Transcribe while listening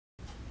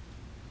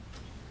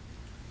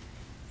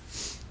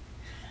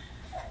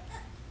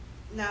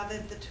now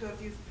that the two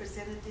of you have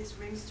presented these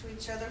rings to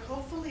each other,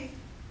 hopefully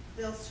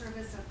they'll serve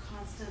as a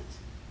constant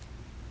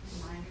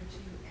reminder to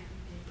you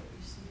every day that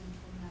you see them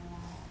from now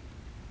on.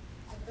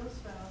 Of those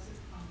vows and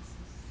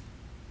promises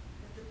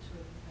that the two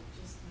of you have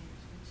just made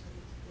to each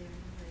other today on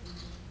your wedding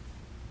day.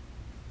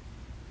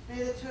 May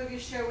the two of you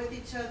share with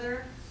each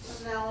other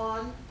from now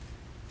on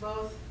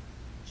both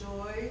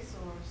joys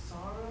or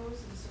sorrows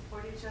and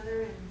support each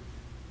other in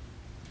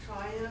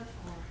triumph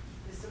or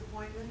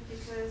disappointment,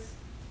 because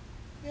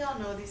we all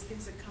know these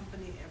things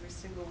accompany every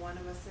single one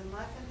of us in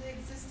life, and they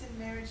exist in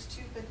marriage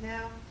too. But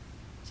now,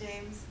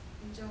 James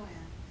and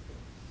Joann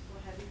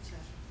will have each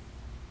other.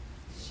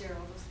 Share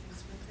all those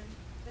things with them.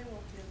 They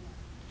won't be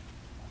alone.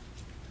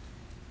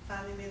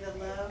 Finally, may the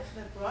love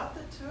that brought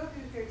the two of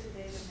you here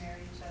today to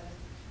marry each other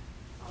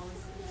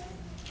always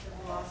continue to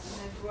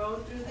blossom and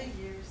grow through the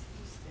years that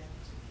you spend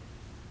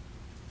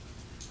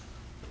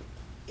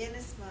together.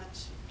 Inasmuch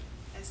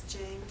as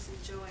James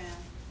and Joann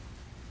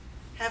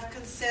have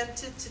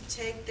consented to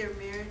take their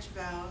marriage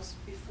vows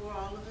before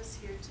all of us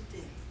here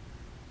today,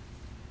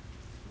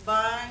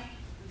 by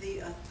the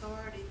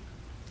authority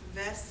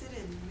vested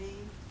in me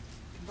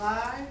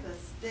by the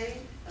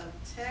state of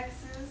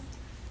Texas,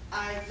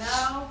 I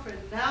now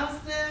pronounce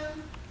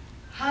them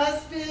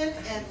husband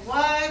and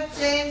wife.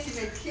 James,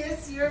 you may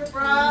kiss your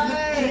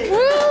bride.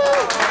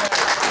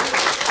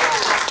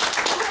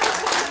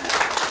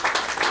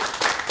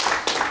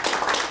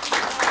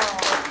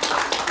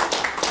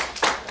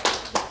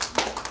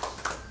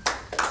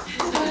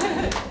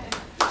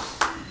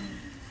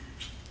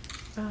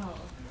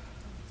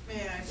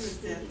 May I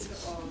present to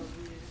all of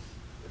you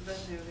the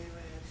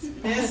newlyweds,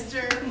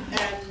 Mr.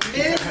 and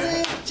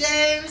Mrs.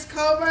 James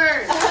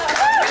Coburn.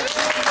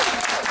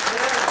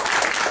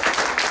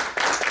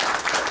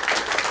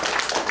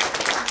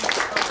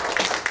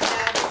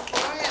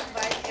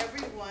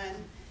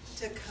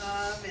 To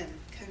come and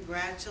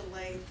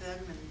congratulate them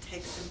and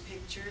take some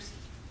pictures,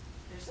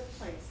 there's a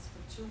place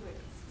for two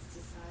witnesses to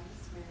sign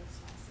this marriage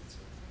license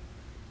with me.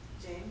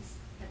 James,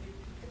 have you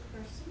picked the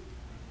person?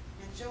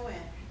 And Joann,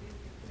 have you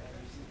picked the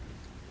person?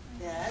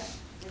 Dad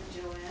and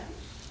Joann?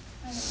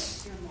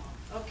 Your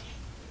mom. Okay.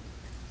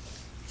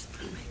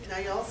 Now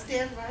y'all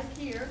stand right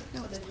here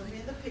so that you'll be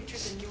in the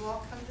pictures, and you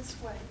all come this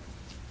way.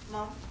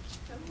 Mom,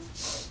 come on.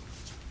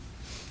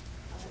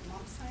 I'll let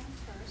Mom sign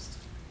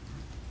first.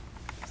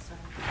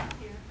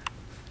 Here.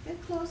 Get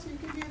closer, you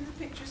can be in the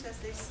pictures as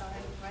they sign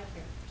right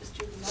here. Just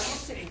your normal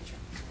signature.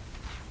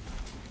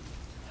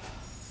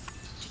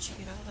 Did you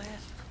get all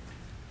that?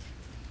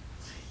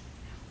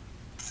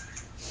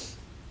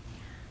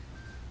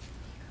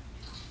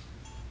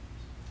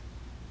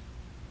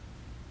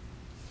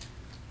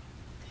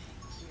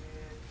 Thank you.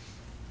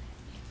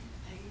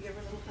 Can you give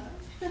her a little hug?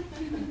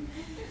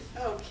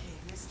 Okay,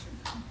 Mr.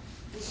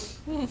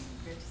 Here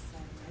to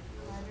sign right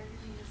behind her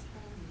knees.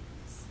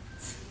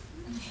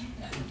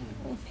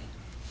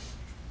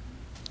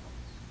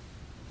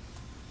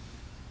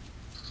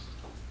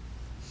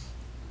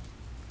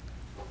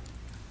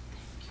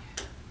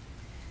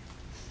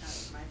 Now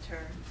it's my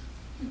turn.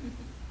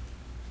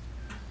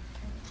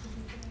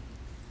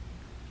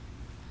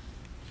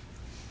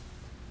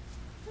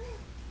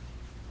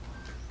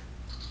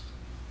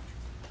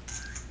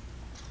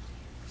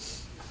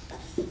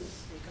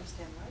 You come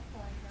stand right by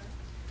her.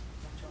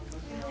 Don't you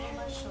look over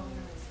my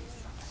shoulder as you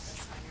sign.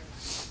 Sign your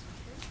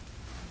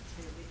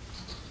name.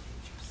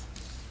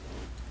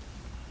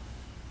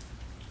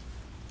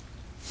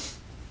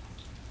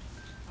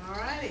 All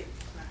righty.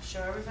 Now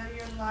show everybody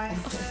your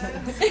license.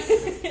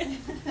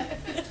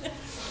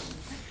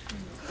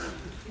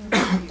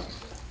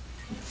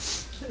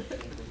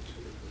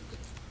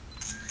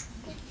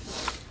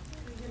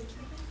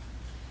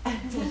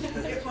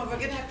 Well, we're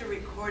going to have to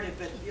record it,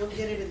 but you'll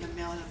get it in the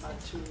mail in about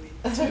 2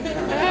 weeks. All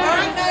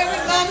right, now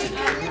everybody,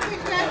 can we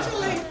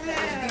congratulate them?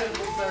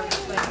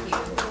 Thank you.